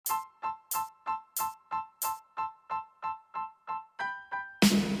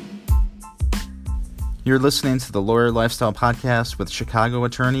You're listening to the Lawyer Lifestyle Podcast with Chicago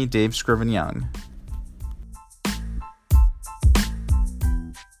attorney Dave Scriven Young.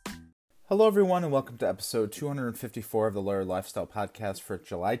 Hello, everyone, and welcome to episode 254 of the Lawyer Lifestyle Podcast for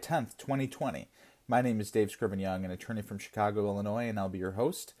July 10th, 2020. My name is Dave Scriven Young, an attorney from Chicago, Illinois, and I'll be your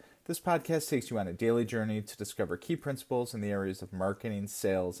host. This podcast takes you on a daily journey to discover key principles in the areas of marketing,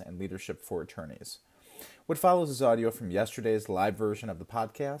 sales, and leadership for attorneys. What follows is audio from yesterday's live version of the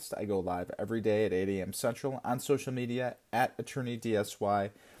podcast. I go live every day at 8 a.m. Central on social media at AttorneyDSY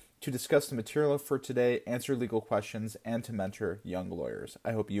to discuss the material for today, answer legal questions, and to mentor young lawyers.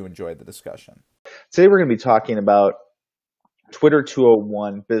 I hope you enjoyed the discussion. Today we're going to be talking about Twitter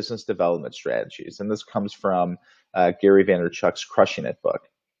 201 business development strategies, and this comes from Gary Vaynerchuk's Crushing It book.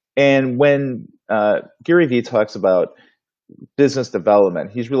 And when Gary V talks about business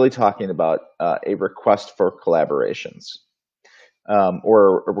development, he's really talking about a request for collaborations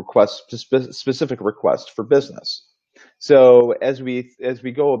or a request, specific request for business. So as we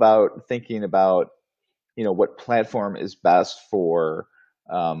go about thinking about, what platform is best for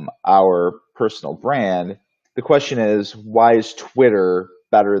our personal brand, the question is, why is Twitter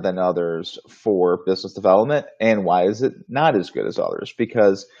better than others for business development, and why is it not as good as others?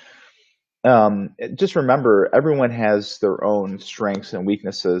 Because just remember, everyone has their own strengths and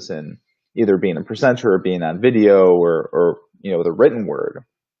weaknesses in either being a presenter or being on video or the written word.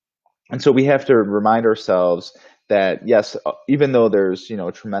 And so we have to remind ourselves that, yes, even though there's,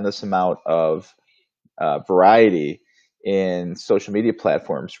 a tremendous amount of variety in social media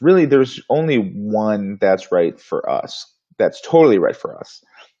platforms, really there's only one that's right for us, that's totally right for us.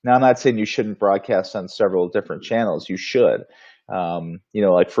 Now, I'm not saying you shouldn't broadcast on several different channels. You should.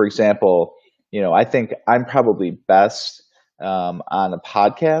 Like for example, I think I'm probably best on a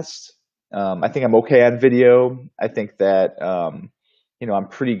podcast. I think I'm okay on video. I think that I'm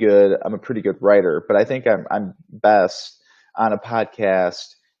pretty good. I'm a pretty good writer, but I think I'm best on a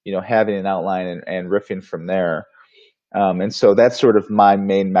podcast. Having an outline and riffing from there. And so that's sort of my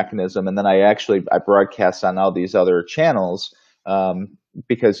main mechanism. And then I broadcast on all these other channels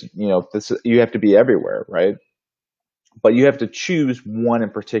because you have to be everywhere, right? But you have to choose one in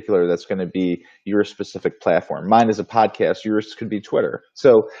particular that's going to be your specific platform. Mine is a podcast. Yours could be Twitter.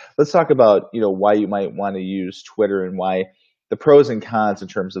 So let's talk about, why you might want to use Twitter and why the pros and cons in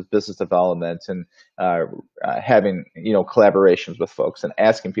terms of business development and having, collaborations with folks and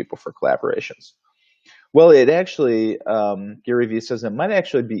asking people for collaborations. Well, it actually, Gary Vee says it might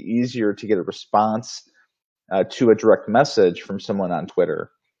actually be easier to get a response to a direct message from someone on Twitter,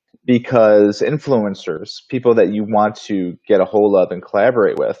 because influencers, people that you want to get a hold of and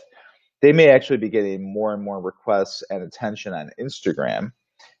collaborate with, they may actually be getting more and more requests and attention on Instagram.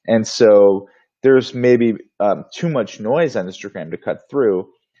 And so there's maybe too much noise on Instagram to cut through.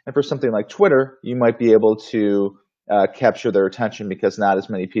 And for something like Twitter, you might be able to capture their attention because not as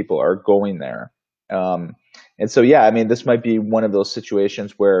many people are going there. And so, this might be one of those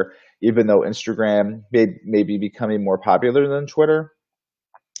situations where even though Instagram may be becoming more popular than Twitter,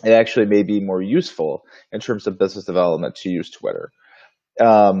 it actually may be more useful in terms of business development to use Twitter.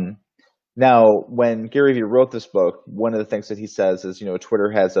 Now, when Gary Vee wrote this book, one of the things that he says is, Twitter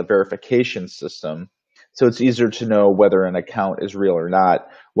has a verification system, so it's easier to know whether an account is real or not.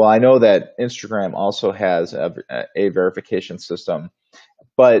 Well, I know that Instagram also has a verification system,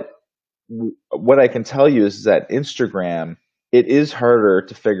 but what I can tell you is that Instagram, it is harder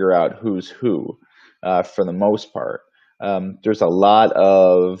to figure out who's who for the most part. There's a lot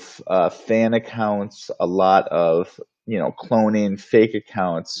of fan accounts, a lot of cloning fake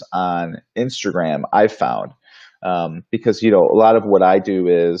accounts on Instagram, I found, because a lot of what I do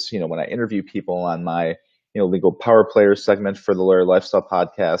is when I interview people on my legal power player segment for the Lawyer Lifestyle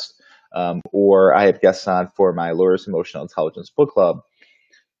Podcast, or I have guests on for my Lawyers Emotional Intelligence Book Club.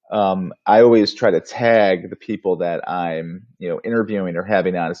 I always try to tag the people that I'm interviewing or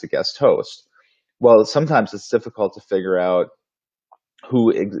having on as a guest host. Well, sometimes it's difficult to figure out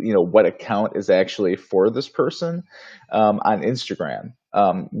who, what account is actually for this person on Instagram,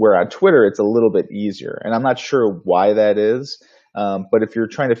 where on Twitter, it's a little bit easier. And I'm not sure why that is. But if you're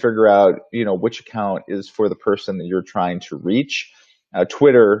trying to figure out, which account is for the person that you're trying to reach,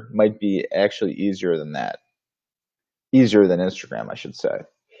 Twitter might be actually easier than that. Easier than Instagram, I should say.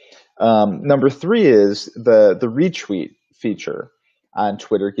 Number 3 is the retweet feature on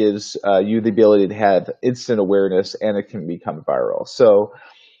Twitter gives you the ability to have instant awareness, and it can become viral. So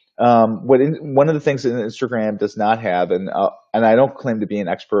one of the things that Instagram does not have, and I don't claim to be an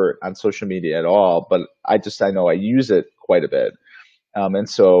expert on social media at all, but I know I use it quite a bit. And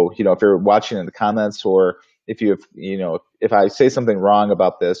so, if you're watching in the comments or if you have, if I say something wrong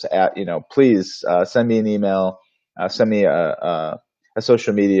about this, please send me an email, send me a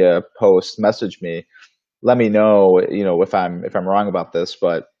social media post, message me, let me know, if I'm wrong about this.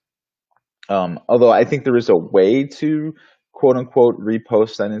 But although I think there is a way to quote unquote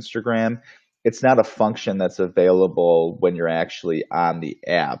repost on Instagram, it's not a function that's available when you're actually on the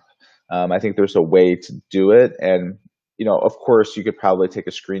app. I think there's a way to do it. And, of course, you could probably take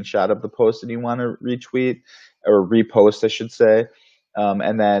a screenshot of the post that you want to retweet or repost, I should say,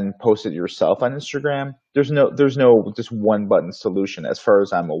 and then post it yourself on Instagram. There's no just one button solution as far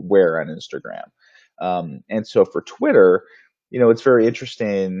as I'm aware on Instagram. And so for Twitter, it's very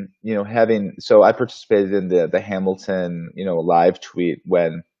interesting, so I participated in the Hamilton, live tweet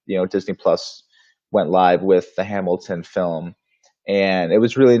when, Disney Plus went live with the Hamilton film. And it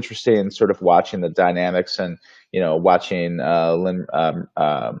was really interesting sort of watching the dynamics and, watching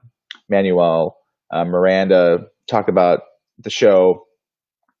Manuel Miranda talk about the show.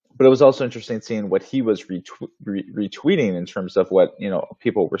 But it was also interesting seeing what he was retweeting in terms of what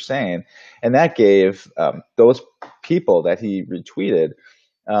people were saying, and that gave those people that he retweeted,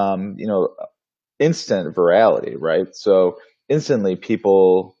 instant virality, right? So instantly,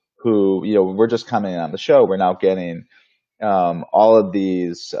 people who were just commenting on the show were now getting all of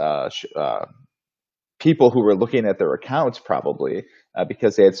these people who were looking at their accounts probably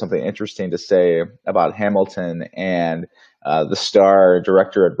because they had something interesting to say about Hamilton, and the star,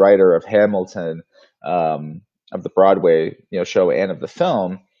 director, and writer of Hamilton, of the Broadway show and of the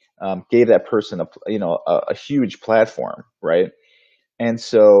film, gave that person a huge platform, right? And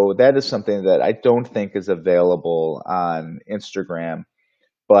so that is something that I don't think is available on Instagram,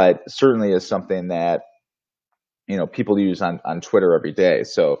 but certainly is something that people use on Twitter every day.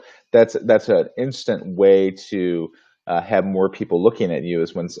 So that's an instant way to have more people looking at you,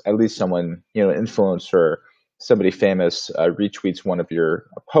 is when at least someone, influencer, somebody famous retweets one of your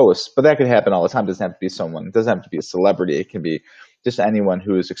posts. But that could happen all the time. It doesn't have to be someone. It doesn't have to be a celebrity. It can be just anyone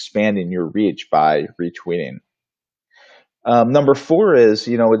who is expanding your reach by retweeting. Number 4 is,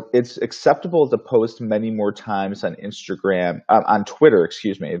 it's acceptable to post many more times on on Twitter,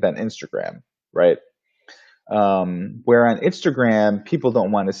 excuse me, than Instagram, right? Where on Instagram, people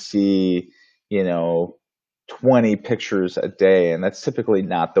don't want to see, 20 pictures a day, and that's typically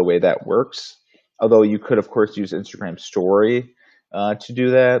not the way that works. Although you could, of course, use Instagram Story to do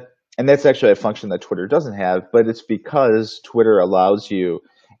that. And that's actually a function that Twitter doesn't have, but it's because Twitter allows you,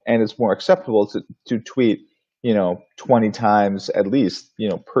 and it's more acceptable to tweet, 20 times at least,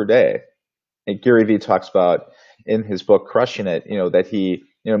 per day. And Gary Vee talks about in his book Crushing It, that he,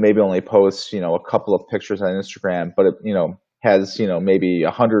 maybe only posts, a couple of pictures on Instagram, but it, has, maybe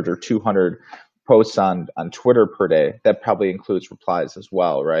 100 or 200 posts on Twitter per day. That probably includes replies as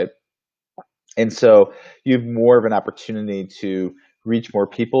well, right? And so you have more of an opportunity to reach more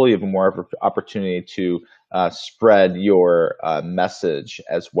people. You have more of an opportunity to spread your message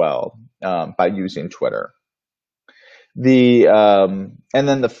as well by using Twitter. And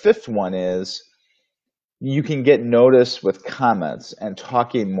then the 5th one is you can get noticed with comments, and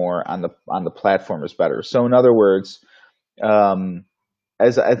talking more on the platform is better. So in other words,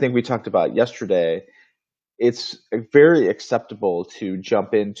 as I think we talked about yesterday, it's very acceptable to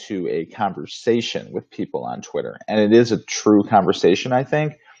jump into a conversation with people on Twitter, and it is a true conversation, I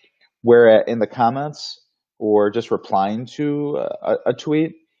think. Where in the comments or just replying to a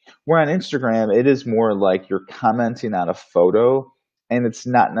tweet, where on Instagram, it is more like you're commenting on a photo, and it's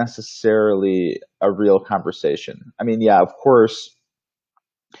not necessarily a real conversation. I mean, yeah, of course,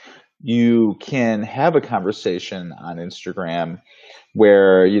 you can have a conversation on Instagram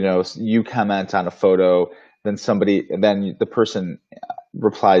where, you comment on a photo, then then the person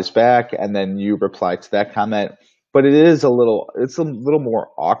replies back, and then you reply to that comment. But it's a little more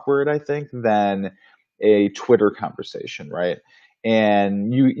awkward, I think, than a Twitter conversation, right?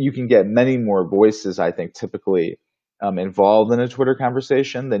 And you can get many more voices, I think, typically involved in a Twitter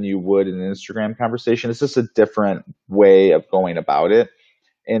conversation than you would in an Instagram conversation. It's just a different way of going about it.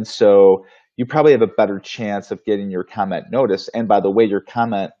 And so you probably have a better chance of getting your comment noticed. And by the way, your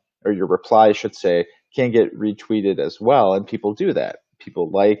comment, or your reply, I should say, can get retweeted as well. And people do that.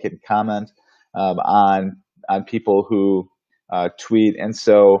 People like and comment on people who tweet. And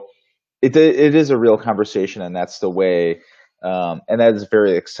so it is a real conversation, and that's the way, and that is a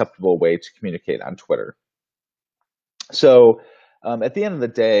very acceptable way to communicate on Twitter. So at the end of the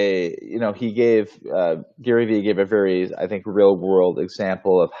day, Gary Vee gave a very, I think, real world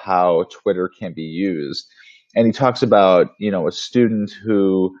example of how Twitter can be used. And he talks about, a student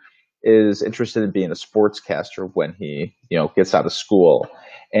who is interested in being a sportscaster when he, gets out of school.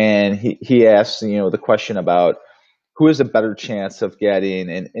 And he asks, the question about who has a better chance of getting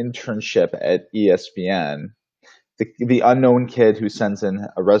an internship at ESPN, the unknown kid who sends in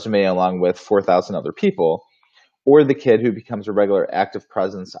a resume along with 4,000 other people, or the kid who becomes a regular active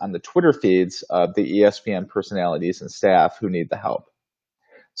presence on the Twitter feeds of the ESPN personalities and staff who need the help.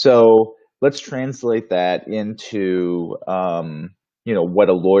 So let's translate that into, what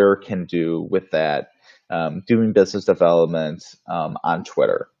a lawyer can do with that, doing business development on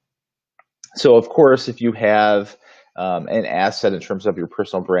Twitter. So, of course, if you have an asset in terms of your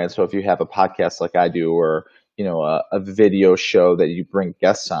personal brand, so if you have a podcast like I do, or a video show that you bring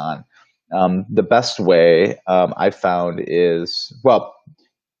guests on, the best way I found is, well,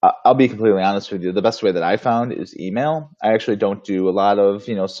 I'll be completely honest with you. The best way that I found is email. I actually don't do a lot of,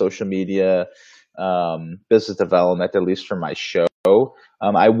 social media, business development, at least for my show.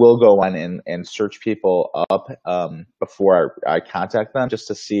 I will go on and search people up before I contact them, just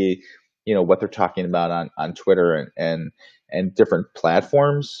to see, what they're talking about on Twitter and different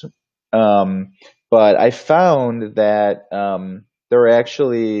platforms. But I found that there are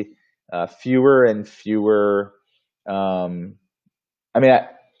actually fewer and fewer. I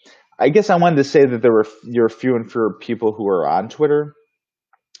guess I wanted to say that you're few and fewer people who are on Twitter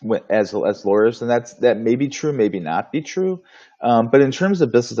as lawyers, and that may be true, maybe not be true. But in terms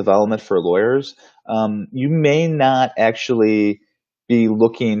of business development for lawyers, you may not actually be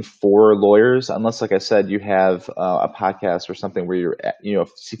looking for lawyers unless, like I said, you have a podcast or something where you're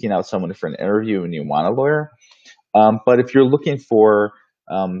seeking out someone for an interview and you want a lawyer. But if you're looking for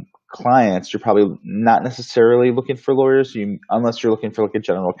clients, you're probably not necessarily looking for lawyers, unless you're looking for like a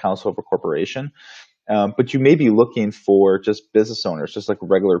general counsel of a corporation. But you may be looking for just business owners, just like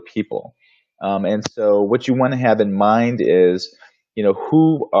regular people. And so what you want to have in mind is,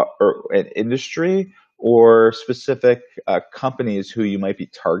 who are an industry or specific companies who you might be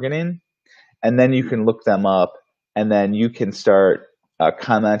targeting. And then you can look them up, and then you can start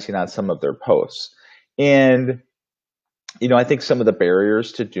commenting on some of their posts. And I think some of the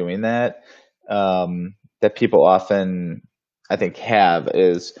barriers to doing that, that people often, I think, have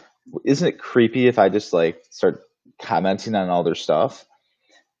is, isn't it creepy if I just like start commenting on all their stuff?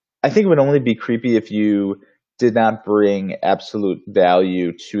 I think it would only be creepy if you did not bring absolute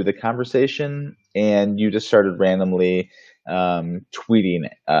value to the conversation and you just started randomly tweeting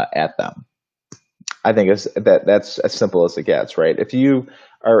at them. I think that's as simple as it gets, right? If you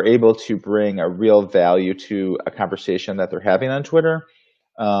are able to bring a real value to a conversation that they're having on Twitter,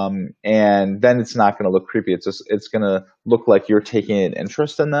 and then it's not going to look creepy. It's going to look like you're taking an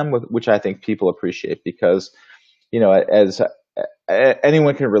interest in them, which I think people appreciate, because, as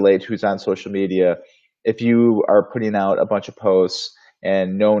anyone can relate who's on social media, if you are putting out a bunch of posts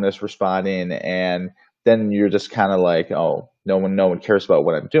and no one is responding, and then you're just kind of like, oh, no one cares about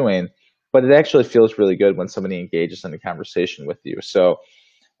what I'm doing. But it actually feels really good when somebody engages in a conversation with you. So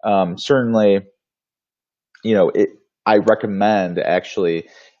certainly, I recommend actually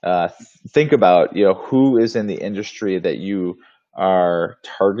think about, who is in the industry that you are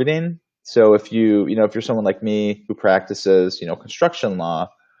targeting. So if if you're someone like me who practices, construction law,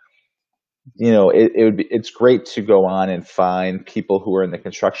 it's great to go on and find people who are in the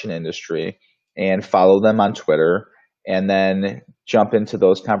construction industry and follow them on Twitter, and then jump into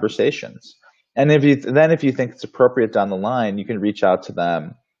those conversations. And if you think it's appropriate down the line, you can reach out to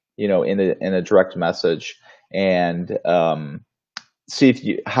them, in a direct message, and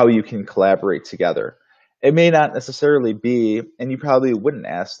see how you can collaborate together. It may not necessarily be, and you probably wouldn't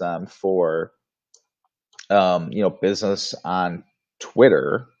ask them for, business on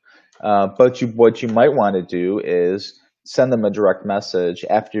Twitter. But what you might want to do is send them a direct message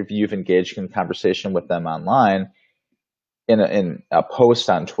after you've engaged in conversation with them online, in a post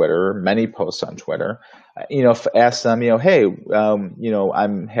on Twitter, many posts on Twitter. Ask them, hey,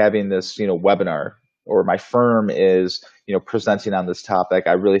 I'm having this, webinar, or my firm is, presenting on this topic.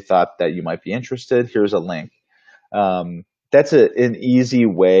 I really thought that you might be interested. Here's a link. That's an easy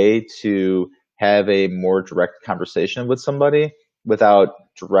way to have a more direct conversation with somebody without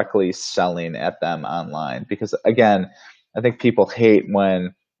directly selling at them online. Because again, I think people hate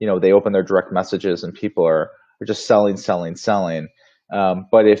when, they open their direct messages and people are just selling.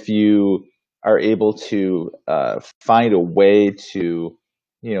 But if you are able to find a way to,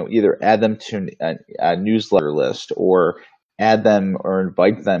 either add them to a newsletter list, or add them or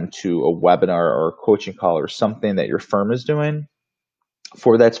invite them to a webinar or a coaching call or something that your firm is doing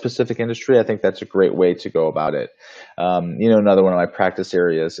for that specific industry, I think that's a great way to go about it. Another one of my practice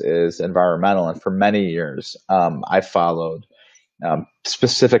areas is environmental. And for many years, I followed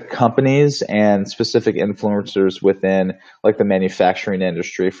specific companies and specific influencers within like the manufacturing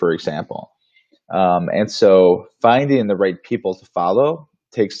industry, for example. And so finding the right people to follow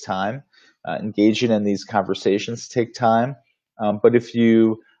takes time. Engaging in these conversations take time. But if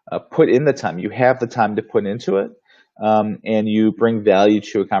you put in the time, you have the time to put into it, and you bring value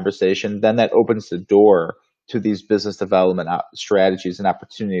to a conversation, then that opens the door to these business development strategies and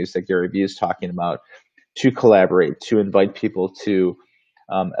opportunities that Gary Vee is talking about, to collaborate, to invite people to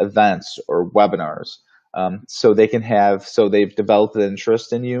events or webinars. So they've developed an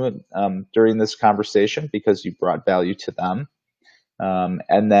interest in you during this conversation because you brought value to them.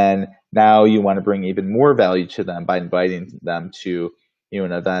 And then now you want to bring even more value to them by inviting them to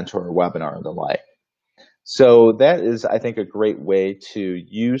an event or a webinar or the like. So that is, I think, a great way to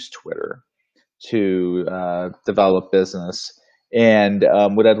use Twitter to develop business. And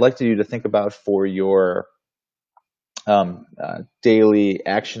what I'd like you to think about for your daily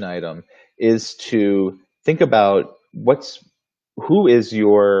action item is to think about who is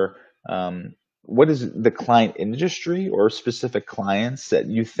your what is the client industry or specific clients that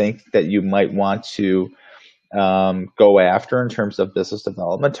you think that you might want to go after in terms of business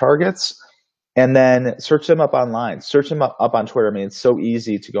development targets, and then search them up online, search them up on Twitter. I mean, it's so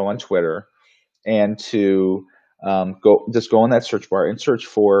easy to go on Twitter and to go in that search bar and search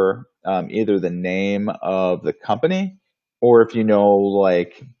for either the name of the company, or if you know,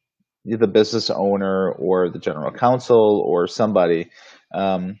 like the business owner or the general counsel or somebody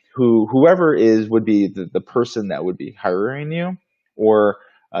whoever would be the person that would be hiring you, or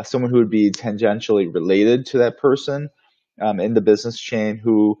someone who would be tangentially related to that person in the business chain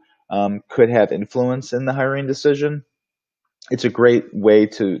who could have influence in the hiring decision. It's a great way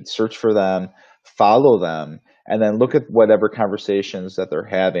to search for them, follow them, and then look at whatever conversations that they're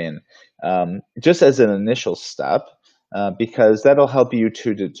having, just as an initial step, because that'll help you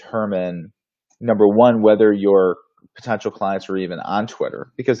to determine, number one, whether your potential clients are even on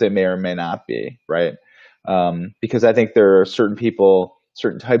Twitter, because they may or may not be, right? Because I think there are certain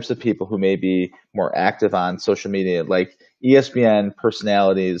types of people who may be more active on social media, like ESPN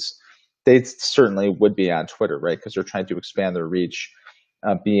personalities. They certainly would be on Twitter, right? Because they're trying to expand their reach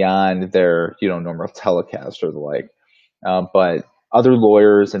beyond their normal telecast or the like. But other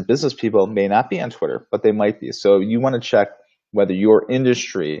lawyers and business people may not be on Twitter, but they might be. So you want to check whether your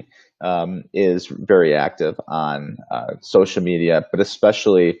industry is very active on social media, but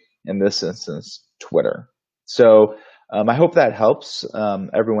especially in this instance, Twitter. So I hope that helps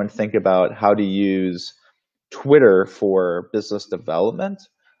everyone think about how to use Twitter for business development.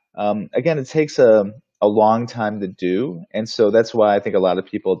 Again, it takes a long time to do, and so that's why I think a lot of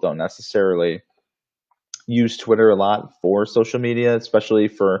people don't necessarily use Twitter a lot for social media, especially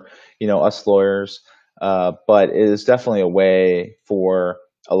for us lawyers. But it is definitely a way for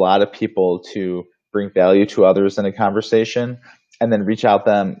a lot of people to bring value to others in a conversation, and then reach out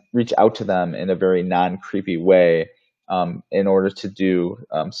to them in a very non-creepy way, in order to do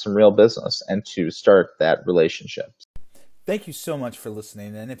some real business and to start that relationship. Thank you so much for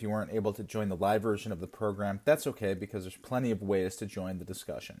listening in. If you weren't able to join the live version of the program, that's okay, because there's plenty of ways to join the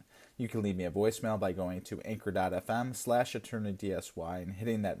discussion. You can leave me a voicemail by going to anchor.fm/attorneydSy and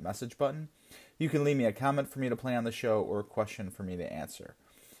hitting that message button. You can leave me a comment for me to play on the show, or a question for me to answer.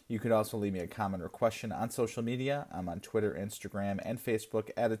 You could also leave me a comment or question on social media. I'm on Twitter, Instagram, and Facebook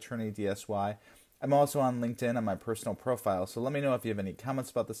at AttorneyDSY. I'm also on LinkedIn on my personal profile, so let me know if you have any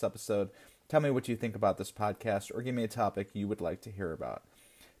comments about this episode. Tell me what you think about this podcast, or give me a topic you would like to hear about.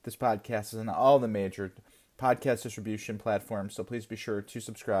 This podcast is on all the major podcast distribution platforms, so please be sure to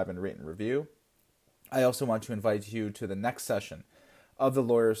subscribe and rate and review. I also want to invite you to the next session of the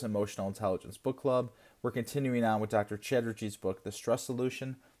Lawyers Emotional Intelligence Book Club. We're continuing on with Dr. Chatterjee's book, The Stress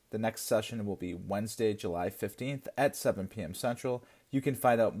Solution. The next session will be Wednesday, July 15th at 7 p.m. Central. You can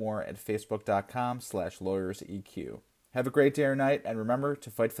find out more at facebook.com/lawyerseq. Have a great day or night, and remember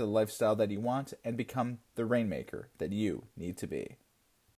to fight for the lifestyle that you want and become the rainmaker that you need to be.